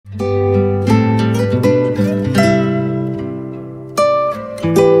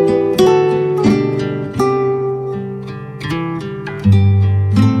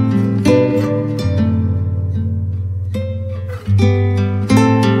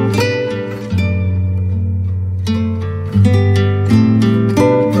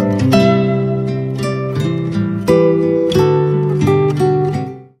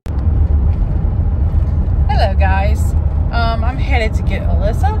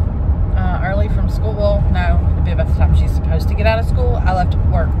early from school. Well, no, it'd be about the time she's supposed to get out of school. I left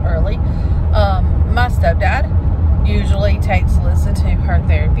work early. My stepdad usually takes Alyssa to her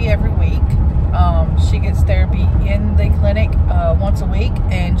therapy every week. She gets therapy in the clinic once a week,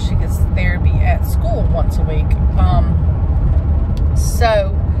 and she gets therapy at school once a week.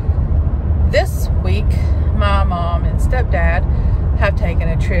 So this week, my mom and stepdad have taken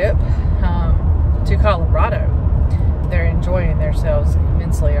a trip to Colorado. They're enjoying themselves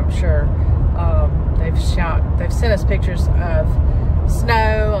immensely, I'm sure. They've sent us pictures of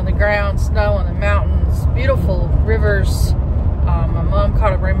snow on the ground, snow on the mountains, beautiful rivers. My mom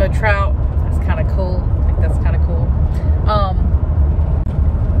caught a rainbow trout. That's kind of cool. I think that's kind of cool.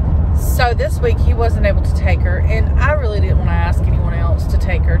 So this week he wasn't able to take her, and I really didn't want to ask anyone else to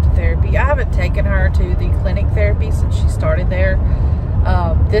take her to therapy. I haven't taken her to the clinic therapy since she started there.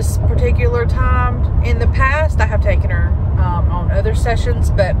 This particular time in the past, I have taken her on other sessions,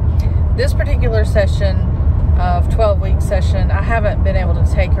 but this particular session of 12-week session, I haven't been able to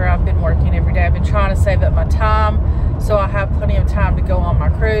take her. I've been working every day. I've been trying to save up my time so I have plenty of time to go on my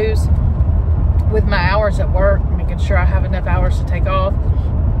cruise with my hours at work, making sure I have enough hours to take off.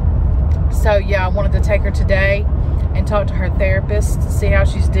 So yeah, I wanted to take her today and talk to her therapist to see how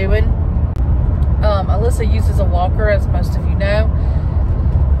she's doing. Alyssa uses a walker, as most of you know,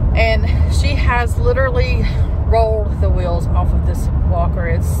 and she has literally rolled the wheels off of this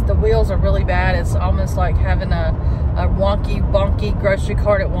walker. The wheels are really bad. It's almost like having a wonky, bonky grocery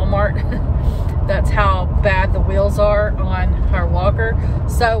cart at Walmart. That's how bad the wheels are on her walker.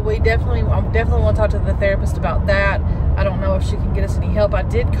 So I definitely want to talk to the therapist about that. I don't know if she can get us any help. I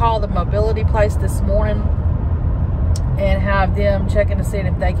did call the mobility place this morning and have them checking to see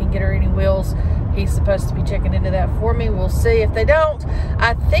if they can get her any wheels. He's supposed to be checking into that for me. We'll see. If they don't,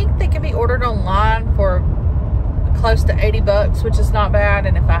 I think they can be ordered online for close to 80 bucks, which is not bad.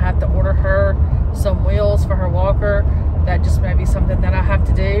 And if I have to order her some wheels for her walker, that just may be something that I have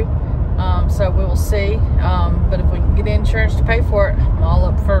to do. So we will see. But if we can get insurance to pay for it, I'm all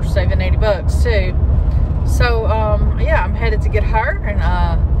up for saving 80 bucks too. So yeah, I'm headed to get her,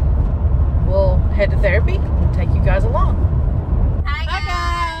 and we'll head to therapy and take you guys along. Hi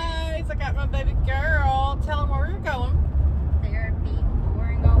guys. I got my baby girl. Tell them where we're going. Therapy.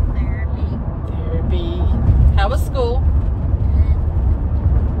 We're going therapy. Therapy. How was school?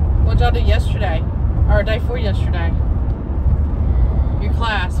 What'd y'all do yesterday? Or day before yesterday? Your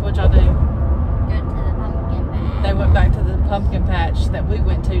class, what'd y'all do? Go to the pumpkin patch. They went back to the pumpkin patch that we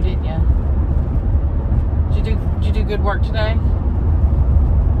went to, didn't you? Did you do good work today?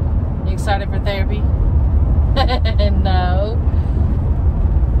 You excited for therapy? No.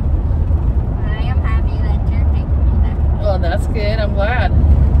 I am happy that you're taking me there. Well, that's good. I'm glad.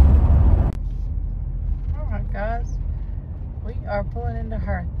 Alright, guys. We are pulling into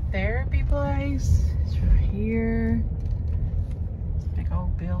her therapy place. It's right here. It's a big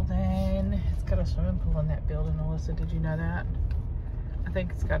old building. It's got a swimming pool in that building, Alyssa. Did you know that? I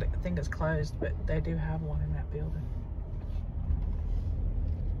think it's closed, but they do have one in that building.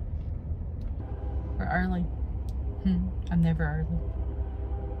 We're early. I'm never early.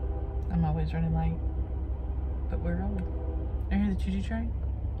 I'm always running late. But we're early. I hear the choo-choo train.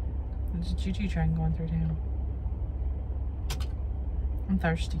 There's a choo-choo train going through town. I'm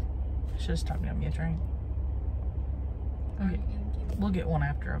thirsty. I should have stopped and got me a drink. We'll get one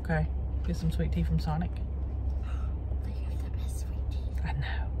after, okay? Get some sweet tea from Sonic. They have the best sweet tea. I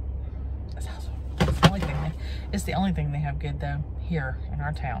know. That's awesome. It's the only thing they have good though here in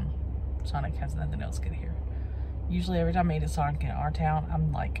our town. Sonic has nothing else good here. Usually every time I eat at Sonic in our town,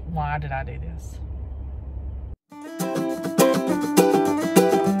 I'm like, why did I do this?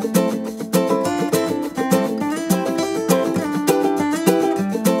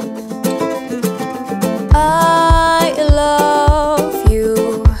 I love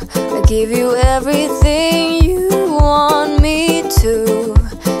you. I give you everything you want me to.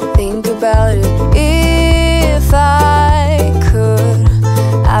 Think about it. If I could,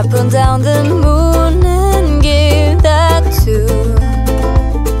 I'd burn down the moon and give that to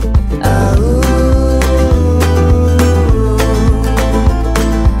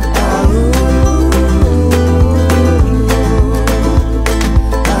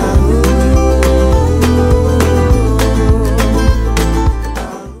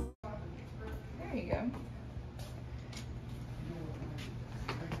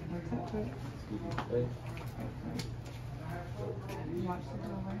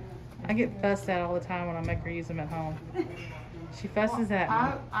I get fussed at all the time when I make her use them at home. She fusses at me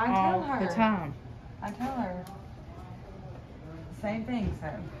I all tell her. the time. I tell her the same thing, so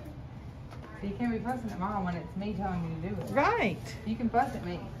you can't be fussing at mom when it's me telling you to do it. Right. You can fuss at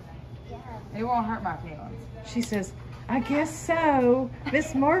me. It won't hurt my feelings. She says, I guess so.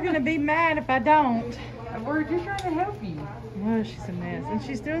 Miss Morgan will be mad if I don't. We're just trying to help you. Oh, she's a mess. And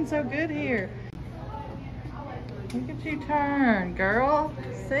she's doing so good here. Look at you turn, girl.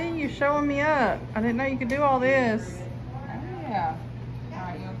 See, you're showing me up. I didn't know you could do all this. Oh, yeah. All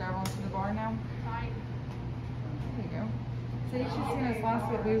right, you want to grab on to the bar now? There you go. See, she's going to slice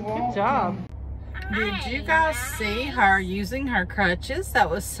what we want. Good job. Did you guys see her using her crutches? That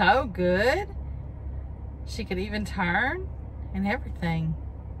was so good. She could even turn and everything.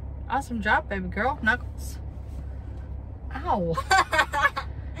 Awesome job, baby girl. Knuckles. Ow.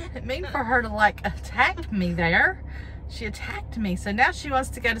 Didn't mean for her to like attack me there. She attacked me. So now she wants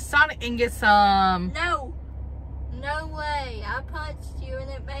to go to Sonic and get some. No. No way. I punched you and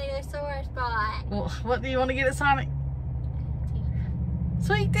it made a sore spot. Well, what do you want to get at Sonic?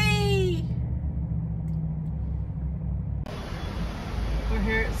 Sweet tea. We're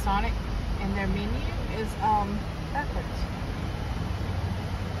here at Sonic and their menu is backwards.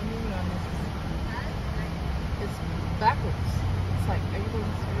 It's backwards. It's like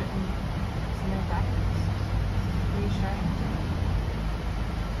everything's written somewhere backwards. Are you sure?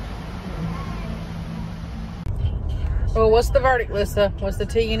 Well, what's the verdict, Alyssa? Was the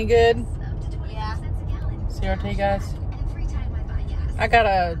tea any good? Yeah. CRT, guys. I got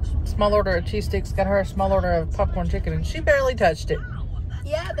a small order of cheese sticks, got her a small order of popcorn chicken, and she barely touched it.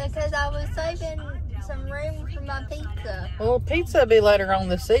 Yeah, because I was saving some room for my pizza. Well, pizza will be later on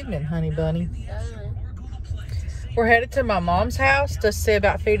this evening, honey bunny. We're headed to my mom's house to see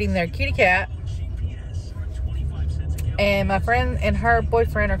about feeding their kitty cat. And my friend and her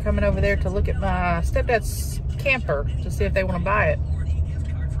boyfriend are coming over there to look at my stepdad's camper to see if they want to buy it.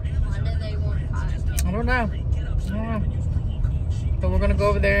 Why do they want to buy it? I don't know. But we're going to go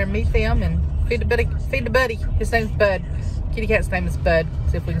over there and meet them and feed the buddy. Feed the buddy. His name's Bud. Kitty cat's name is Bud.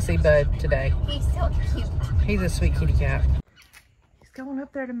 See if we can see Bud today. He's so cute. He's a sweet kitty cat. He's going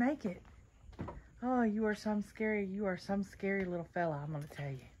up there to make it. Oh, you are some scary little fella, I'm going to tell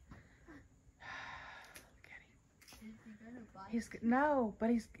you. Look at him. No, but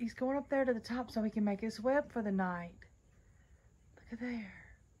he's going up there to the top so he can make his web for the night. Look at there.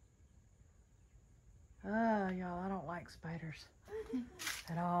 Oh, y'all, I don't like spiders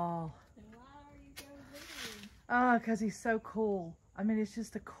at all. Oh, because he's so cool. I mean, it's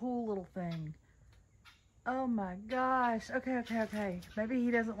just a cool little thing. Oh my gosh. Okay. Maybe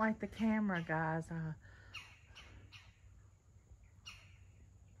he doesn't like the camera, guys.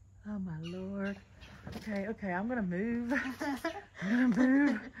 Oh my Lord. Okay, I'm gonna move.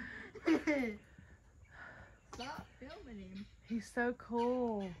 Stop filming him. He's so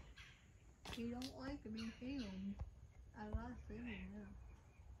cool. You don't like to be filmed. I like filming him.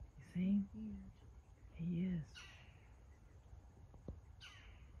 You see? He is.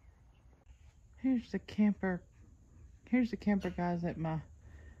 Here's the camper. Here's the camper, guys, that my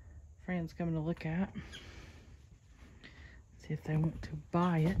friend's coming to look at. See if they want to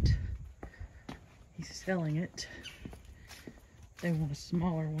buy it. He's selling it. They want a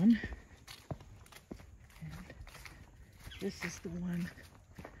smaller one. And this is the one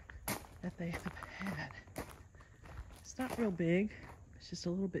that they have had. It's not real big. It's just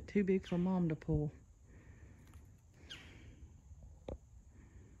a little bit too big for Mom to pull.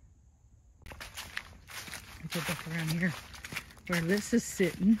 Go back around here where Alyssa's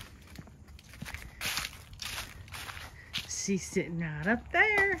sitting. She's sitting right up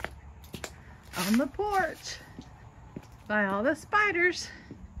there on the porch by all the spiders.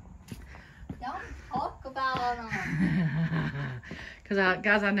 Don't talk about them. Because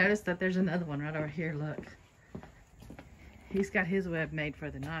guys, I noticed that there's another one right over here. Look, he's got his web made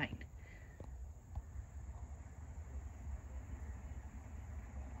for the night.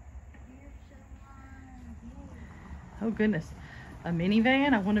 Oh goodness, a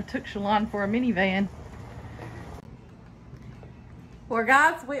minivan? I wouldn't have took Shalon for a minivan. Well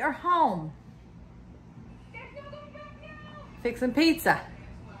guys, we are home. Fixing pizza.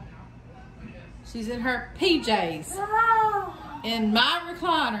 She's in her PJs. In my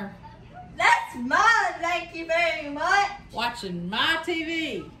recliner. That's mine, thank you very much. Watching my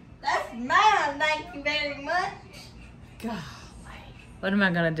TV. That's mine, thank you very much. Golly. What am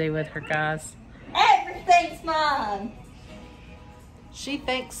I gonna do with her, guys? Everything's mine. She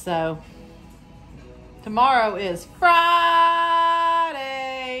thinks so. Tomorrow is Friday.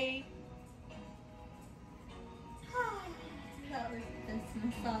 That was the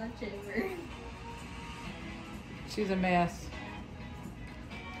best massage ever. She's a mess.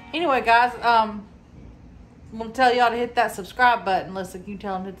 Anyway, guys, I'm gonna tell y'all to hit that subscribe button. Alyssa, can you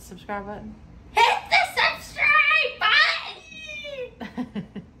tell them to hit the subscribe button? Hit the subscribe button!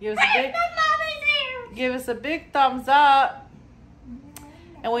 Give us a big thumbs up.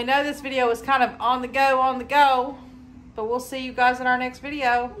 And we know this video was kind of on the go, but we'll see you guys in our next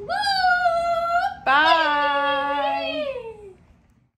video. Bye.